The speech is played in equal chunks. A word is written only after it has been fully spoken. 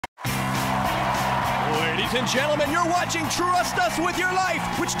Ladies and gentlemen, you're watching Trust Us With Your Life,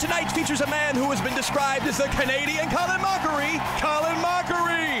 which tonight features a man who has been described as the Canadian Colin Mockery. Colin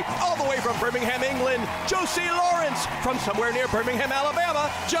Mockery! All the way from Birmingham, England, Josie Lawrence. From somewhere near Birmingham,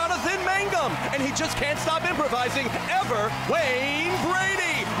 Alabama, Jonathan Mangum. And he just can't stop improvising ever, Wayne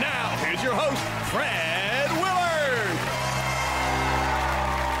Brady. Now, here's your host, Fred Willard.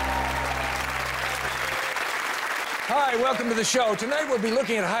 Hi, welcome to the show. Tonight we'll be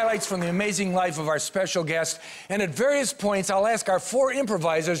looking at highlights from the amazing life of our special guest, and at various points I'll ask our four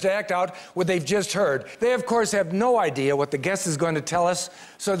improvisers to act out what they've just heard. They, of course, have no idea what the guest is going to tell us,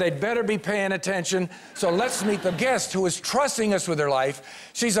 so they'd better be paying attention. So let's meet the guest who is trusting us with her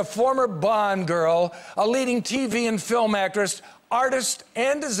life. She's a former Bond girl, a leading TV and film actress, artist,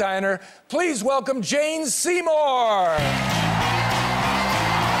 and designer. Please welcome Jane Seymour.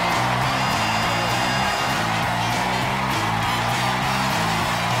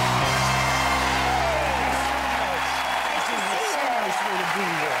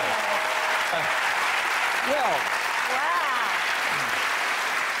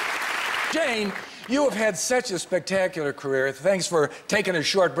 Jane, you have had such a spectacular career. Thanks for taking a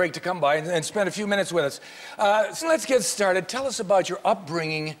short break to come by and spend a few minutes with us. So let's get started. Tell us about your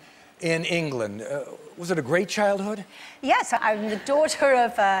upbringing in England. Was it a great childhood? Yes, I'm the daughter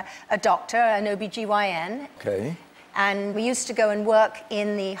of a doctor, an OB-GYN. Okay. And we used to go and work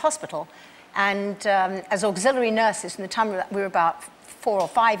in the hospital and as auxiliary nurses from the time we were about 4 or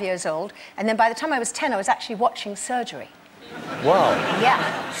 5 years old. And then by the time I was 10, I was actually watching surgery. Wow.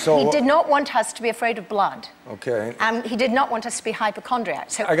 Yeah. So he did not want us to be afraid of blood. Okay. And he did not want us to be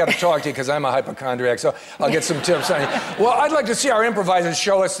hypochondriacs. So I got to talk to you because I'm a hypochondriac, so I'll get some tips on you. Well, I'd like to see our improvisers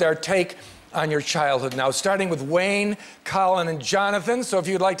show us their take on your childhood now, starting with Wayne, Colin, and Jonathan. So if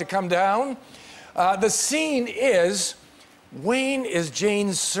you'd like to come down. The scene is Wayne is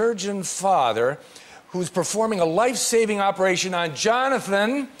Jane's surgeon father who's performing a life-saving operation on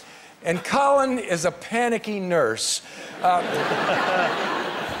Jonathan, and Colin is a panicky nurse.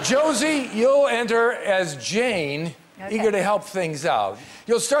 Josie, you'll enter as Jane, okay, eager to help things out.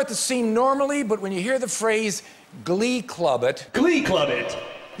 You'll start the scene normally, but when you hear the phrase, glee club it. Glee club it.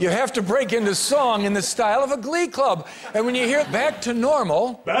 You have to break into song in the style of a glee club. And when you hear back to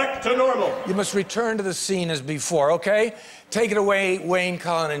normal. Back to normal. You must return to the scene as before, okay? Take it away, Wayne,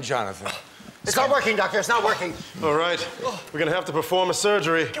 Colin, and Jonathan. It's not working, doctor. It's not working. All right. We're gonna have to perform a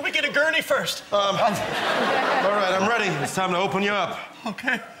surgery. Can we get a gurney first? All right, I'm ready. It's time to open you up.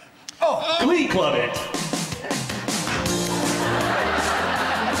 Okay. Oh, glee club it.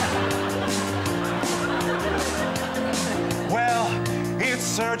 Well, it's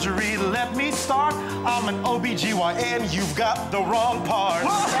surgery. Let me start. I'm an OB-GYN. You've got the wrong part. Here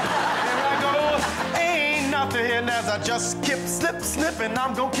I go. Ain't nothing as I just keep snipping.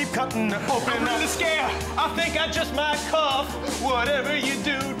 I'm gonna keep cutting it open. I'm really scared. I think I just might cough. Whatever you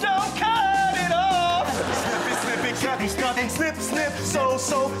do, don't cut it off. Snippy, cut, snip, so,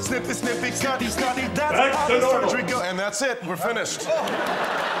 snippy, cut. That's back how to the normal. surgery goes. And that's it. We're finished.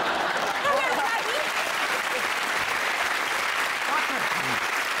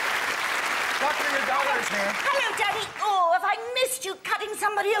 Doctor, your daughter is here. Hello, Daddy. Oh, have I missed you cutting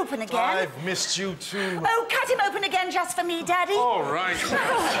somebody open again? I've missed you too. Oh, cut him open again just for me, Daddy. All right.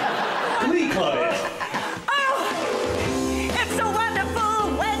 Glee club it. Oh, it's so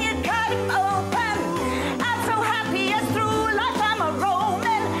wonderful when you cut him open. I'm so happy as through life I'm a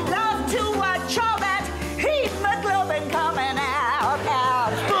roaming. Love to watch all that hemoglobin coming out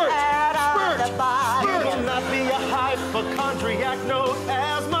of the body. Will not be a hypochondriac, no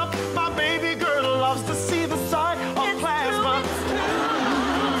asthma. My baby girl loves to see the sight of plasma.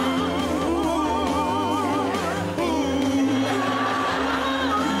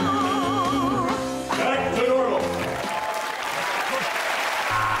 Back to normal.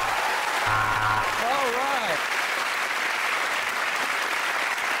 All right.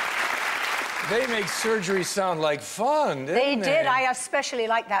 They make surgery sound like fun, didn't they? they did. I especially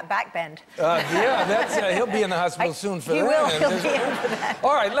like that back bend. Yeah, that's, he'll be in the hospital soon for He that. will. He'll be in for that.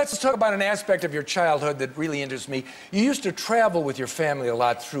 All right, let's talk about an aspect of your childhood that really interests me. You used to travel with your family a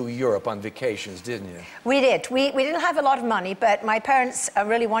lot through Europe on vacations, didn't you? We did. We didn't have a lot of money, but my parents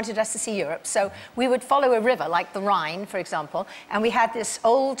really wanted us to see Europe. So we would follow a river, like the Rhine, for example, and we had this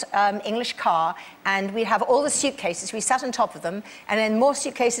old English car, and we'd have all the suitcases. We sat on top of them, and then more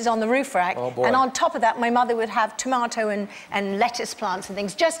suitcases on the roof rack. Oh, boy. And on top top of that, my mother would have tomato and lettuce plants and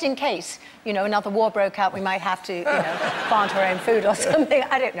things, just in case, you know, another war broke out, we might have to, you know, plant our own food or something.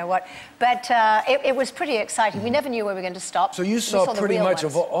 I don't know what. But it was pretty exciting. We never knew where we were going to stop. So you saw pretty much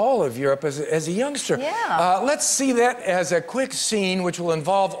of all of Europe as a youngster. Yeah. Let's see that as a quick scene, which will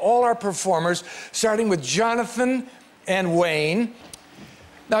involve all our performers, starting with Jonathan and Wayne.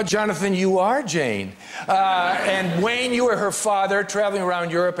 Now, Jonathan, you are Jane. And Wayne, you are her father, traveling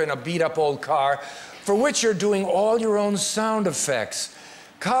around Europe in a beat-up old car, for which you're doing all your own sound effects.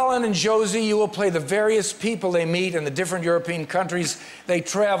 Colin and Josie, you will play the various people they meet in the different European countries they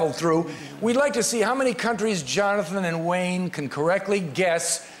travel through. We'd like to see how many countries Jonathan and Wayne can correctly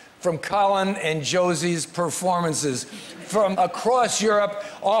guess from Colin and Josie's performances. From across Europe,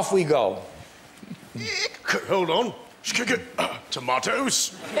 off we go. Hold on.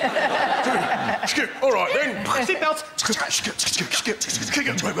 Tomatoes. All right, then. Seatbelts.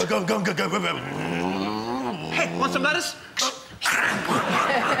 Hey, want some lettuce?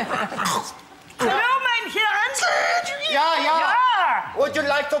 Hello, mein Herren. Yeah. Would you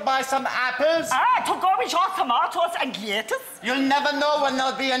like to buy some apples? To go with your tomatoes and lettuce? You'll never know when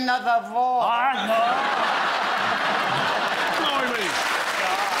there'll be another war. Blimey.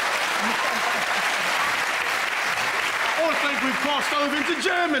 I think we've crossed over into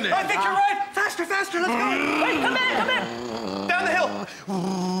Germany. I think you're right. Faster, faster, let's go. Wait, come in. Down the hill.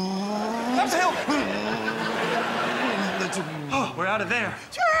 Up the hill. Oh, we're out of there.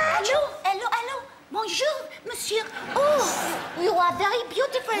 Hello. Bonjour, monsieur. Oh, you are very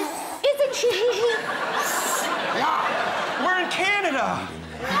beautiful, isn't she? We're in Canada.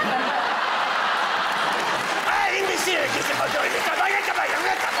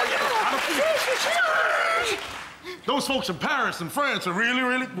 Those folks in Paris and France are really,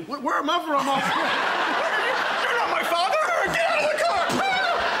 really... Where am I from? You're not my father. Get out of the car.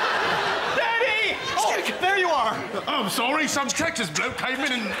 Daddy! Oh, there you are. I'm sorry, some Texas bloke came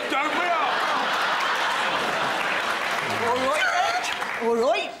in and doped me up. All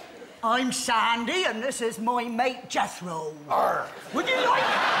right. I'm Sandy, and this is my mate Jethro. Would you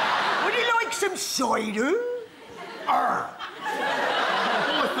like some cider?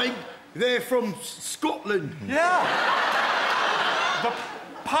 I think they're from Scotland. Yeah. The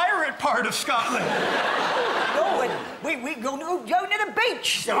pirate part of Scotland. No, and we go down to the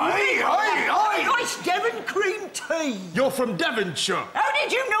beach. So Aye. Nice Devon cream tea. You're from Devonshire. How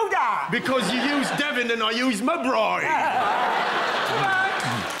did you know that? Because you use Devon and I use my bride.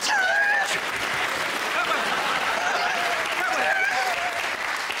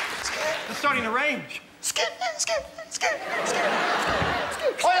 It's starting to rain.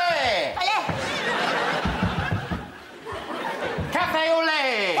 Ole! Cafe ole!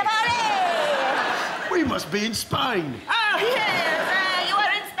 We must be in Spain. Oh, yes, you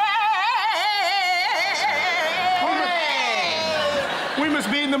are in Spain. We must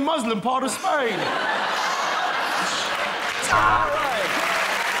be in the Muslim part of Spain.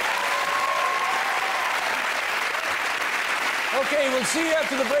 Okay, we'll see you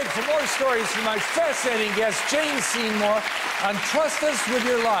after the break for more stories from my fascinating guest, Jane Seymour, on Trust Us With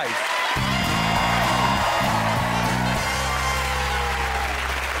Your Life.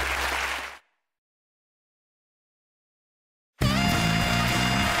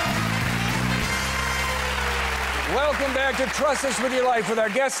 Welcome back to Trust Us With Your Life with our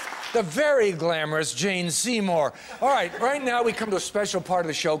guest, the very glamorous Jane Seymour. All right now we come to a special part of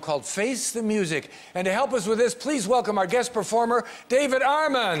the show called Face the Music. And to help us with this, please welcome our guest performer, David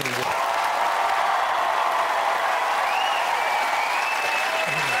Armand.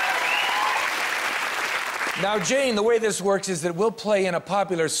 Now, Jane, the way this works is that we'll play in a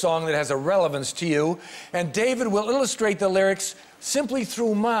popular song that has a relevance to you, and David will illustrate the lyrics simply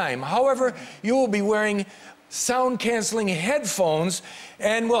through mime. However, you will be wearing sound-canceling headphones,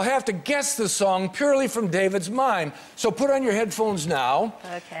 and we'll have to guess the song purely from David's mime. So put on your headphones now.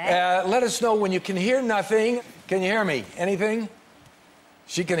 Okay. Let us know when you can hear nothing. Can you hear me? Anything?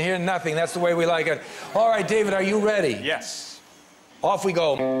 She can hear nothing. That's the way we like it. All right, David, are you ready? Yes. Off we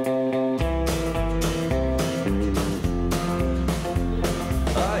go.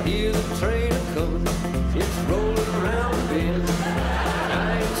 I hear the train a-comin', it's rolling around the bend.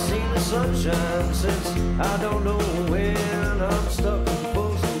 I ain't seen the sunshine since I don't know when. I'm stuck in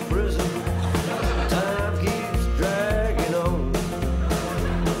Folsom Prison, time keeps dragging on.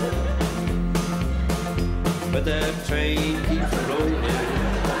 But that train keeps rolling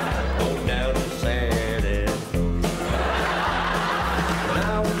on down to San Antonio. When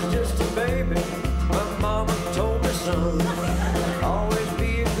I was just a baby, my mama told me, son, always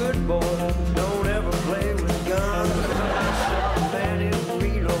be a good boy, don't ever play with guns. Shot a man in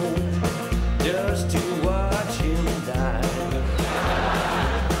reload just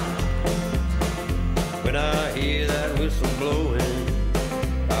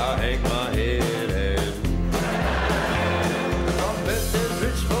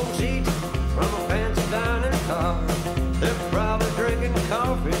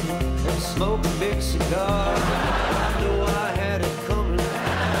smoke a big cigar. I know I had it coming.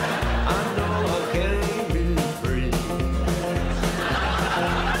 I know I can't be free.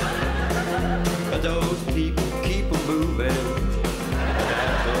 But those people keep on moving.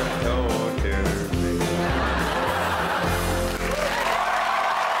 That's what tortures me.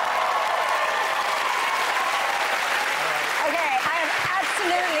 Okay, I have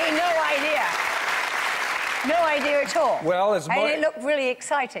absolutely no idea. No idea at all. Well, it's more... It looked really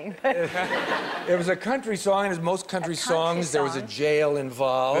exciting. It was a country song, and as most country songs, there was a jail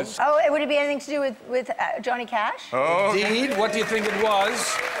involved. Oh, would it be anything to do with Johnny Cash? Oh. Indeed. What do you think it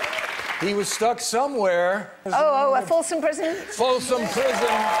was? He was stuck somewhere. Oh, a Folsom Prison? Folsom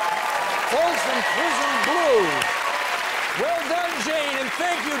Prison. Folsom Prison Blues. Well done, Jane, and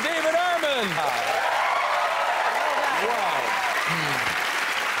thank you, David Armand. Wow.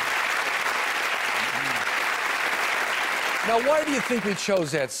 Now, why do you think we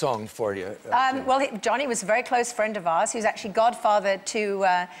chose that song for you? Well, Johnny was a very close friend of ours. He was actually godfather to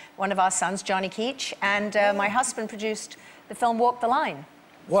one of our sons, Johnny Keach, and my husband produced the film Walk the Line.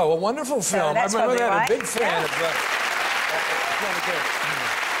 Wow, a wonderful film. That's I remember that. right. A big fan of Johnny Keach.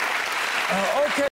 Okay.